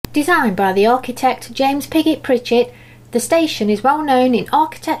Designed by the architect James Pigott Pritchett, the station is well known in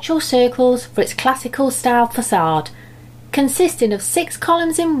architectural circles for its classical style facade, consisting of 6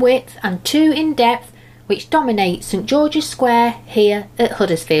 columns in width and 2 in depth, which dominate St George's Square here at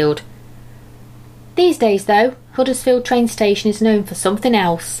Huddersfield. These days though, Huddersfield train station is known for something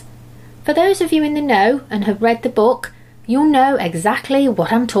else. For those of you in the know and have read the book, you'll know exactly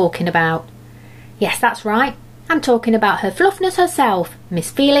what I'm talking about. Yes, that's right, I'm talking about her fluffness herself,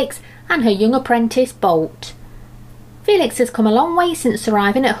 Miss Felix, and her young apprentice Bolt. Felix has come a long way since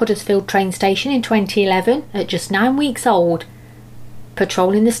arriving at Huddersfield train station in 2011 at just 9 weeks old.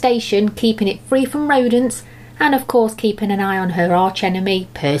 Patrolling the station, keeping it free from rodents, and of course keeping an eye on her arch-enemy,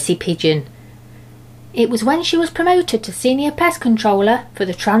 Percy Pigeon. It was when she was promoted to Senior Pest Controller for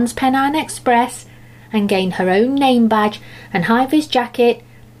the Trans-Pennine Express and gained her own name badge and high-vis jacket,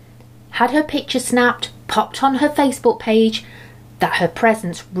 had her picture snapped, popped on her Facebook page, that her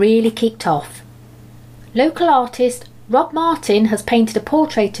presence really kicked off. Local artist Rob Martin has painted a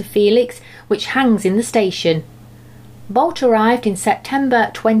portrait of Felix which hangs in the station. Bolt arrived in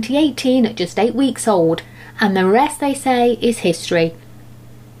September 2018 at just 8 weeks old, and the rest, they say, is history.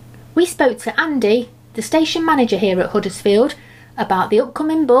 We spoke to Andy, the station manager here at Huddersfield, about the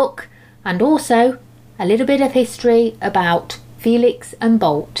upcoming book and also a little bit of history about Felix and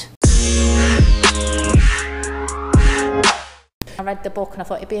Bolt. I read the book and I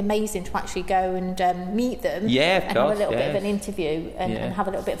thought it'd be amazing to actually go and meet them. Yeah, of and course, have a little bit of an interview and have a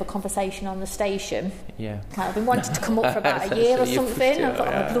little bit of a conversation on the station. Yeah. I've been wanting to come up for about a year or something. I thought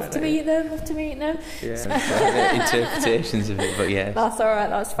I'd love to meet them, Yeah, interpretations of it, but yeah. That's all right,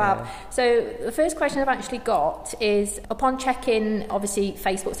 that's fab. Yeah. So the first question I've actually got is, upon checking, obviously,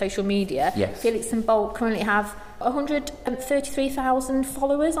 Facebook, social media, yes. Felix and Bolt currently have 133,000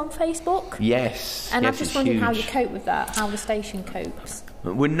 followers on Facebook. Yes. And yes, I'm just wondering huge. how you cope with that, how the station copes.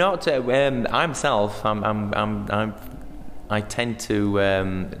 We're not. I myself, I tend to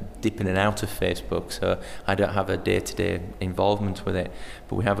dip in and out of Facebook, so I don't have a day-to-day involvement with it.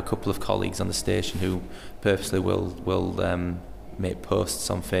 But we have a couple of colleagues on the station who purposely will make posts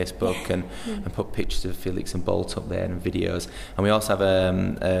on Facebook and put pictures of Felix and Bolt up there and videos. And we also have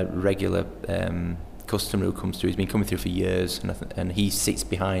a regular customer who comes through. He's been coming through for years, and he sits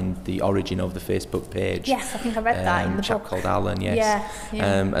behind the origin of the Facebook page. Yes, I think I read that in the chap book. called Alan, yes. Yeah.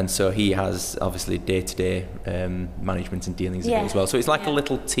 And so he has obviously day-to-day management and dealings of it as well. So it's like a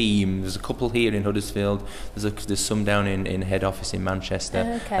little team. There's a couple here in Huddersfield. There's some down in head office in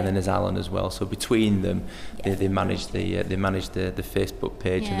Manchester, and then there's Alan as well. So between them, they manage the Facebook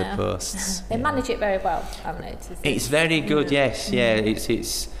page and the posts. They manage it very well, I've noticed. It's very good, yes. Yeah,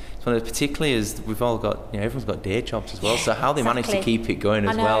 it's one of the, particularly as we've all got, everyone's got day jobs as well, so how they manage to keep it going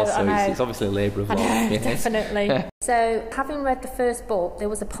as well, so it's obviously a labour of love. Definitely. So, having read the first book, there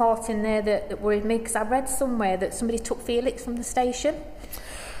was a part in there that worried me, because I read somewhere that somebody took Felix from the station.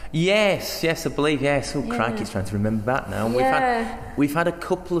 Yes, I believe, yes. Oh, crikey, it's trying to remember that now. We've had a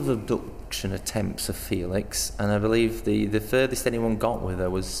couple of abduction attempts of Felix, and I believe the furthest anyone got with her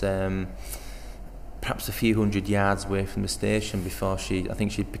was perhaps a few hundred yards away from the station before I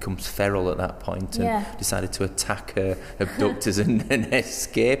think she'd become feral at that point and decided to attack her abductors and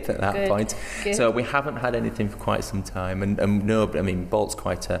escape at that point. Good. So we haven't had anything for quite some time, and no, I mean, Bolt's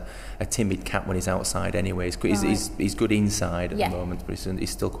quite a timid cat when he's outside anyway. He's good inside at the moment, but he's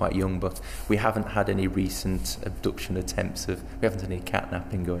still quite young, but we haven't had any recent abduction attempts we haven't had any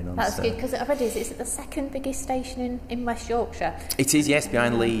catnapping going on. That's good, because I've read is it the second biggest station in West Yorkshire? It is, yes,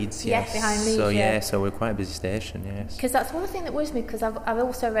 behind Leeds. Yes, behind Leeds, so we're quite a busy station, yes. Because that's one thing that worries me, because I've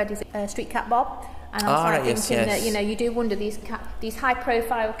also read Street Cat Bob, and I'm thinking that you do wonder these high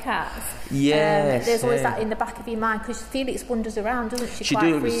profile cats. Yes. There's always that in the back of your mind, because Felix wanders around, doesn't she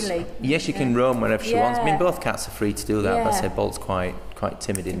quite freely? Yes, she can roam wherever she wants. I mean, both cats are free to do that. But I say Bolt's quite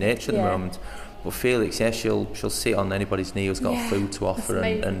timid in nature at the moment. But Felix, she'll sit on anybody's knee who's got food to offer,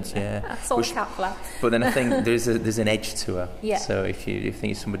 and That's all cat flap. But then I think there's an edge to her. Yeah. So if you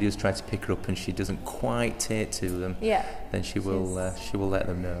think somebody who's trying to pick her up and she doesn't quite take to them, then she will let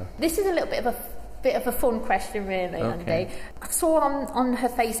them know. This is a little bit of a fun question, really, Andy. I saw on her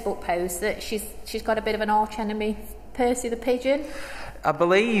Facebook post that she's got a bit of an arch enemy, Percy the Pigeon. I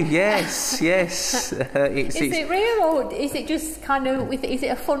believe, yes. Is it real, or is it just kind of? Is it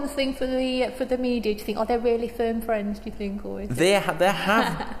a fun thing for the media? Do you think? Are they really firm friends? Do you think, or there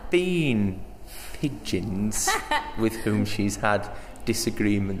have been pigeons with whom she's had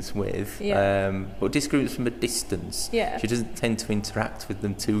disagreements with, but disagreements from a distance. She doesn't tend to interact with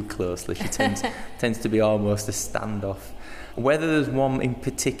them too closely. She tends to be almost a standoff. Whether there's one in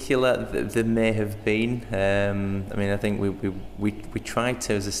particular, there may have been. I mean, I think we tried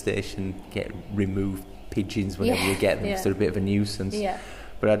to, as a station, remove pigeons whenever we get them, because they're a bit of a nuisance. Yeah.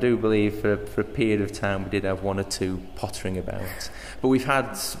 But I do believe for a period of time we did have one or two pottering about. But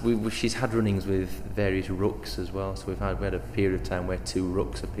she's had runnings with various rooks as well. So we had a period of time where 2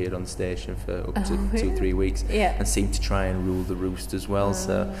 rooks appeared on the station for up to 2 or 3 weeks, and seemed to try and rule the roost as well.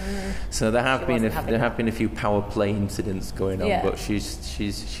 So there have been a few power play incidents going on, but she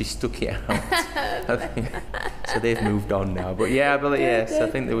stuck it out. So they've moved on now. But I believe I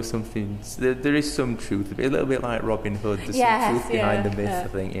think there was something. There is some truth, a little bit like Robin Hood. There's some truth behind the myth.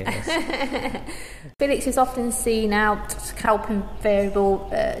 I think, yes. Felix is often seen out helping variable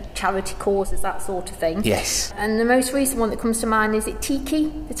charity causes, that sort of thing. Yes. And the most recent one that comes to mind is Tiki,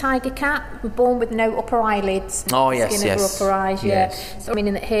 the tiger cat, was born with no upper eyelids. Oh, yes, skin over upper eyes, yes. So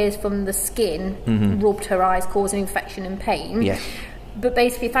meaning that hairs from the skin rubbed her eyes, causing infection and pain. Yes. But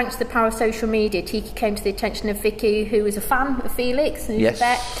basically, thanks to the power of social media, Tiki came to the attention of Vicky, who is a fan of Felix, and who's a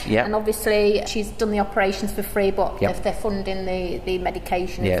vet. Yep. And obviously, she's done the operations for free, but they're funding the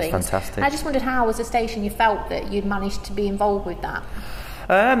medication and things. It's fantastic. And I just wondered how, as a station, you felt that you'd managed to be involved with that.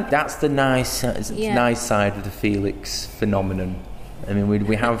 That's the nice side of the Felix phenomenon. I mean,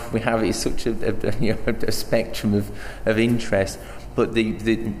 we have it's such a spectrum of interest. But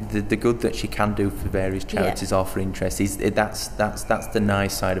the good that she can do for various charities or for interest is that's the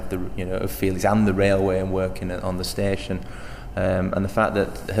nice side of of Felix and the railway and working on the station, and the fact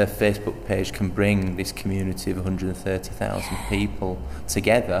that her Facebook page can bring this community of 130,000 people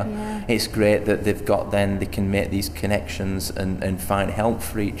together. It's great that they can make these connections and find help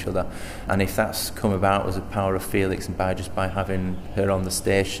for each other. And if that's come about as a power of Felix and by having her on the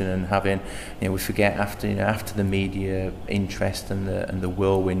station and having, we forget after the media interest and the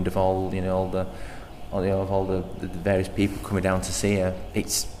whirlwind of all the various people coming down to see her,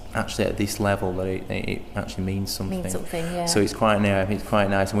 it's actually at this level that it actually means something. So it's quite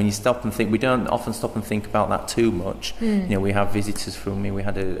nice. And when you stop and think, we don't often stop and think about that too much. We have visitors from me. We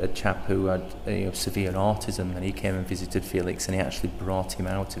had a chap who had severe autism, and he came and visited Felix, and he actually brought him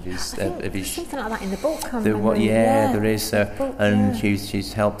out of his something like that in the book. There is. And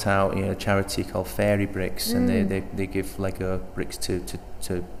she's helped out a charity called Fairy Bricks, and they give Lego bricks to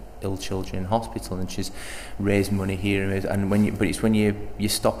ill children in hospital, and she's raised money here. And it's when you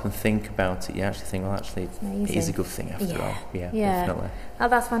stop and think about it, you actually think, well, actually, it is a good thing after all. Yeah, definitely. Oh,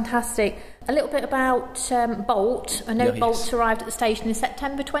 that's fantastic. A little bit about Bolt. I know Bolt arrived at the station in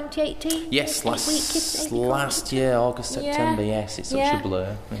September 2018. Yes, last year, August, September. Yes, it's such a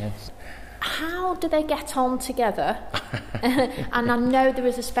blur. Yes. How do they get on together? And I know there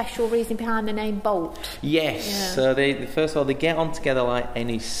is a special reason behind the name Bolt. Yes, so first of all, they get on together like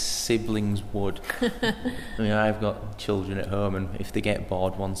any siblings would. I mean, I've got children at home, and if they get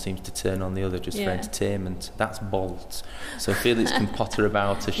bored, one seems to turn on the other just for entertainment. That's Bolt. So Felix can potter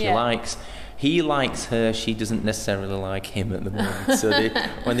about as she likes. He likes her, she doesn't necessarily like him at the moment. So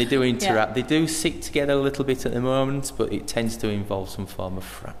when they do interact, they do sit together a little bit at the moment, but it tends to involve some form of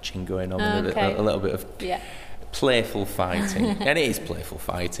fratching going on, and a little bit of playful fighting. And it is playful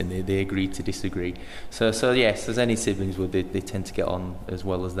fighting, they agree to disagree. So yes, as any siblings would, they tend to get on as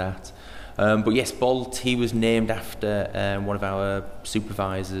well as that. But yes, Bolt, he was named after one of our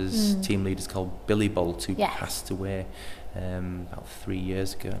supervisors, team leaders, called Billy Bolt, who passed away about 3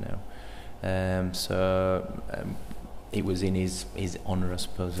 years ago now. It was in his honour, I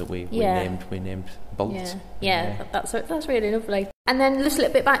suppose, that we named Bolt. That's really lovely. And then just a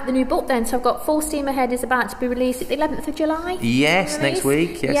little bit back the new book then. So I've got Full Steam Ahead is about to be released at the 11th of July. Yes, next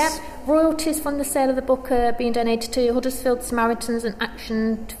week, yes. Yeah. Royalties from the sale of the book are being donated to Huddersfield Samaritans and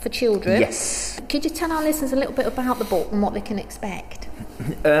Action for Children. Yes. Could you tell our listeners a little bit about the book and what they can expect?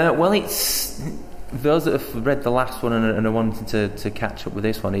 Well, it's... Those that have read the last one and are wanting to catch up with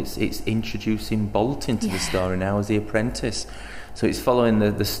this one, it's introducing Bolt into the story now as the apprentice. So it's following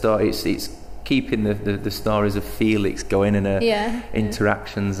the story. It's keeping the stories of Felix going and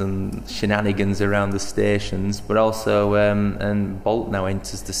interactions and shenanigans around the stations, but also and Bolt now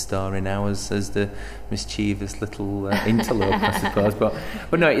enters the story now as the mischievous little interloper, I suppose.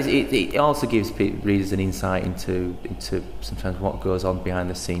 But no, it also gives readers an insight into sometimes what goes on behind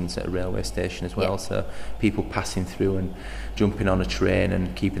the scenes at a railway station as well. So people passing through and jumping on a train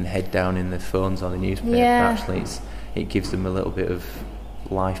and keeping the head down in their phones or the newspaper. Actually, it gives them a little bit of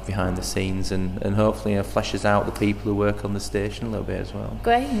life behind the scenes, and hopefully fleshes out the people who work on the station a little bit as well.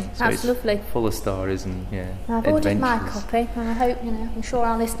 Great, so that's lovely. Full of stories and I've ordered my copy, and I hope I'm sure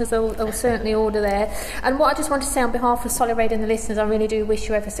our listeners will certainly order there. And what I just want to say on behalf of Solid Radio and the listeners, I really do wish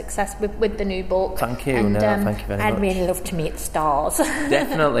you every success with the new book. Thank you. And, thank you very much. I'd really love to meet the stars.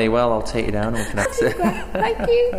 Definitely. Well, I'll take you down and we can have to. Thank you.